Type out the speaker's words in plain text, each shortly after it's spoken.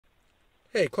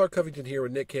Hey, Clark Covington here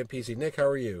with Nick Campisi. Nick, how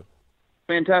are you?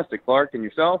 Fantastic, Clark. And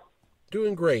yourself?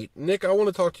 Doing great. Nick, I want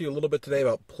to talk to you a little bit today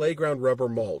about playground rubber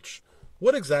mulch.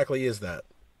 What exactly is that?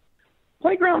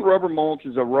 Playground rubber mulch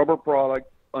is a rubber product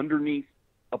underneath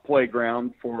a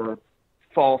playground for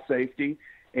fall safety.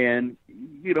 And,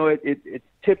 it's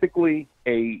typically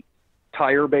a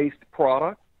tire-based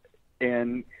product.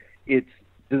 And it's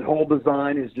the whole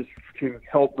design is just to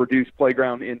help reduce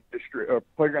playground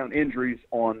injuries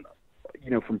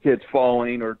from kids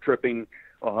falling or tripping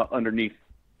underneath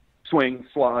swings,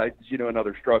 slides, and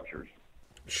other structures.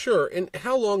 Sure. And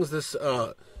how long has this,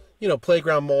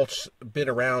 playground mulch been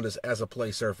around as a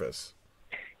play surface?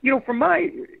 From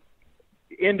my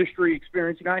industry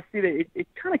experience, I see that it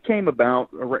kind of came about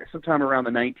sometime around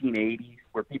the 1980s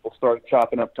where people started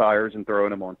chopping up tires and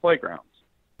throwing them on playgrounds.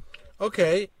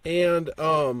 Okay. And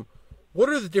what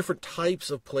are the different types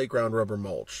of playground rubber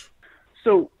mulch?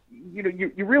 So,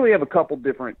 you really have a couple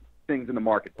different things in the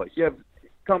marketplace. You have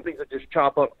companies that just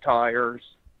chop up tires,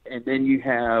 and then you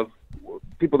have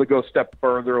people that go a step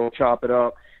further, will chop it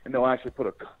up, and they'll actually put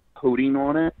a coating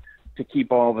on it to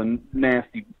keep all the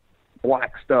nasty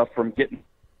black stuff from getting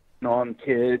on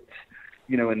kids,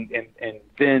 and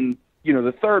then,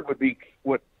 the third would be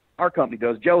what our company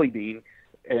does, Jelly Bean,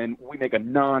 and we make a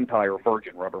non-tire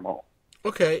virgin rubber mulch.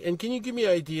 Okay. And can you give me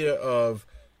an idea of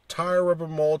tire rubber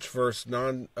mulch versus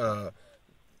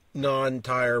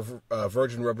non-tire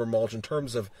virgin rubber mulch in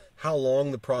terms of how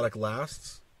long the product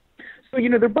lasts? So,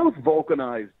 they're both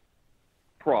vulcanized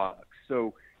products.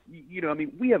 So,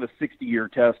 we have a 60-year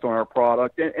test on our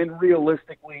product, and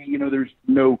realistically, there's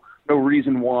no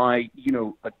reason why,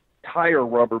 a tire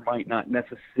rubber might not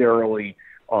necessarily,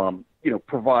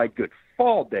 provide good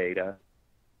fall data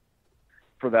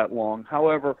for that long.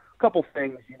 However, a couple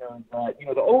things, that,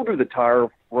 the older the tire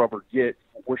rubber gets,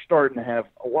 we're starting to have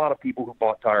a lot of people who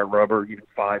bought tire rubber,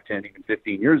 5, 10, even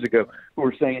 15 years ago, who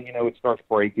are saying, it starts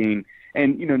breaking,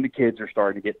 and, the kids are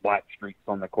starting to get black streaks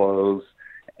on the clothes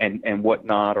and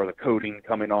whatnot, or the coating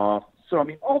coming off. So,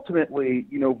 ultimately,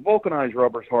 vulcanized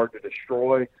rubber is hard to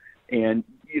destroy, and,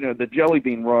 the Jelly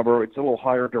Bean rubber, it's a little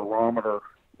higher durometer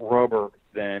rubber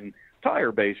than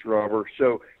tire-based rubber.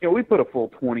 So, we put a full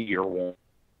 20-year warranty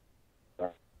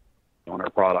on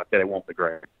our product that it won't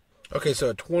degrade. Okay,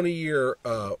 so a 20-year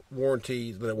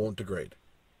warranty that it won't degrade.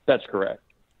 That's correct.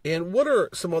 And what are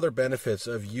some other benefits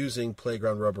of using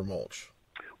playground rubber mulch?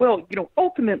 Well,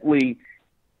 ultimately,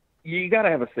 you got to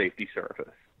have a safety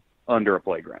surface under a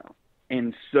playground.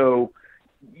 And so,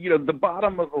 the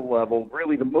bottom of the level,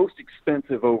 really the most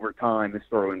expensive over time is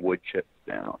throwing wood chips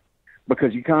down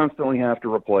because you constantly have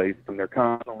to replace them. They're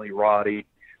constantly rotty,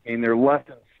 and they're left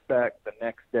in spec the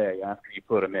next day after you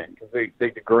put them in because they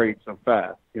degrade so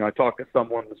fast. I talked to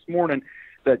someone this morning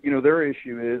that, their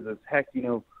issue is heck,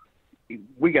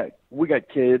 we got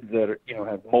kids that are,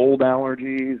 have mold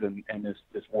allergies and this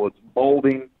wood's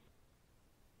molding.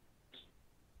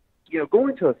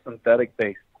 Going to a synthetic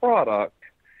based product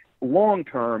long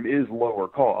term is lower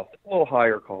cost, a little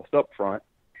higher cost up front.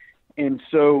 And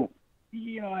so,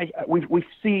 we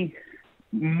see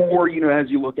more, as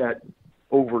you look at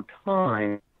over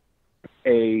time,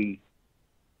 a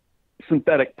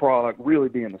synthetic product really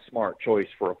being the smart choice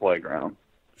for a playground.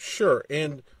 Sure.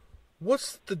 And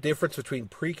what's the difference between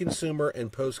pre-consumer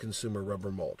and post-consumer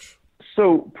rubber mulch?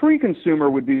 So pre-consumer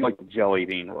would be like the Jelly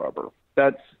Bean rubber.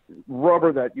 That's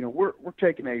rubber that, we're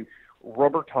taking a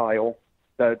rubber tile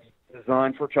that's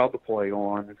designed for a child to play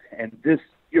on, and this,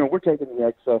 we're taking the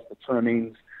excess, the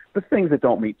trimmings, the things that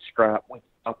don't meet scrap, we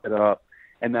chop it up,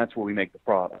 and that's where we make the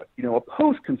product. A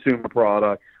post-consumer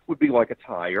product would be like a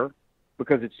tire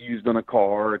because it's used on a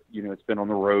car, it's been on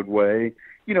the roadway,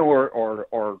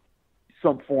 or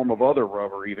some form of other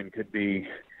rubber even could be,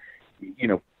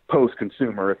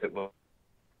 post-consumer if it was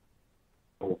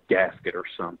a little gasket or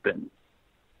something.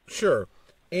 Sure.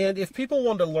 And if people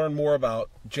want to learn more about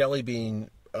Jelly Bean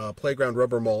playground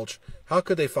rubber mulch, how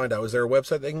could they find out? Is there a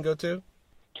website they can go to?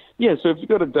 Yeah, so if you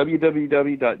go to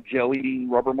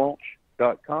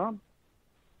www.jellybeanrubbermulch.com,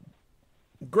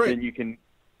 Great. then you can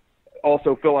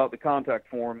also fill out the contact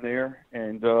form there,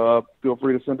 and feel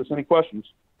free to send us any questions.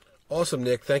 Awesome,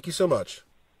 Nick. Thank you so much.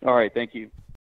 All right, thank you.